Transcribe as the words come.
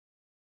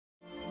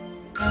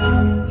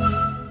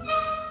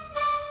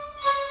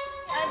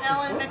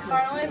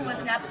McFarlane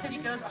with Napa City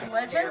Ghosts and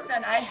Legends,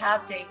 and I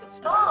have David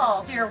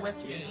Skal here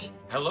with me.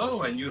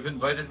 Hello, and you've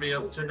invited me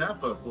up to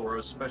Napa for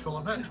a special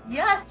event.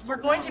 Yes, we're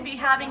going to be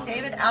having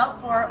David out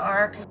for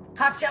our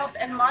Cocktails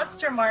and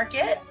Monster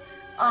Market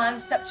on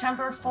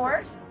September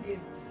 4th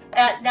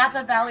at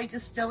Napa Valley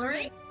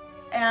Distillery,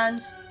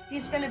 and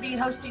he's going to be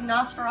hosting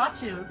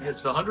Nosferatu.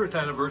 It's the 100th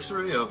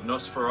anniversary of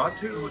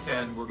Nosferatu,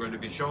 and we're going to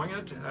be showing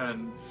it,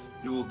 and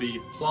you will be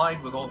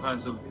plied with all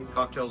kinds of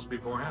cocktails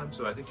beforehand,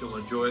 so I think you'll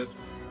enjoy it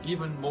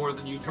even more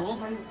than usual.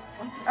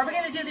 Are we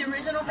going to do the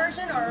original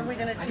version, or are we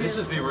going to do... This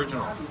is the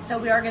original. So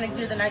we are going to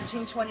do the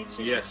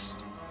 1922? Yes,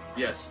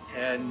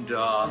 and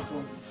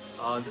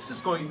this is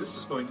going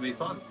to be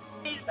fun.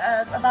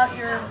 About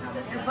your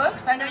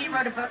books, I know you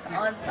wrote a book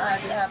on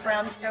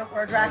Bram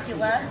Stoker or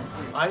Dracula.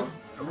 I've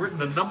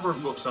written a number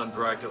of books on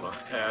Dracula,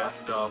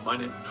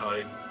 and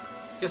I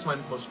guess my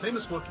most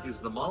famous book is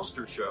The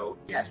Monster Show,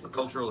 yes. The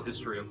Cultural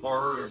History of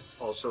Horror,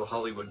 also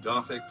Hollywood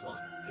Gothic,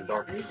 The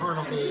Dark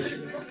Carnival,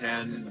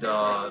 and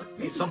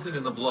Something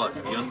in the Blood,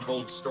 the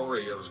untold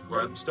story of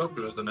Bram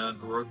Stoker, the man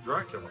who wrote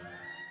Dracula.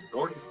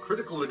 The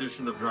critical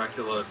edition of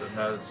Dracula that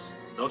has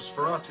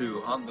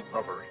Nosferatu on the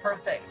cover.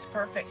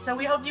 Perfect. So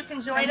we hope you can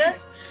join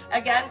us.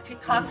 Again,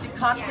 concocted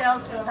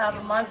cocktails. We'll have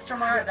a Monster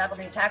Mart. That'll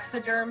be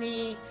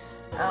taxidermy,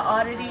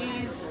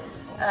 oddities,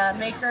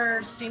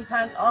 makers,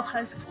 steampunk, all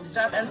kinds of cool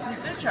stuff, and some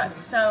food trucks.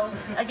 So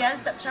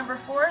again, September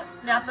 4th,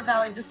 Napa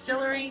Valley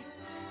Distillery,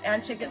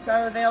 and tickets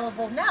are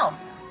available now.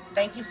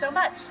 Thank you so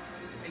much.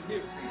 Thank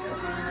you.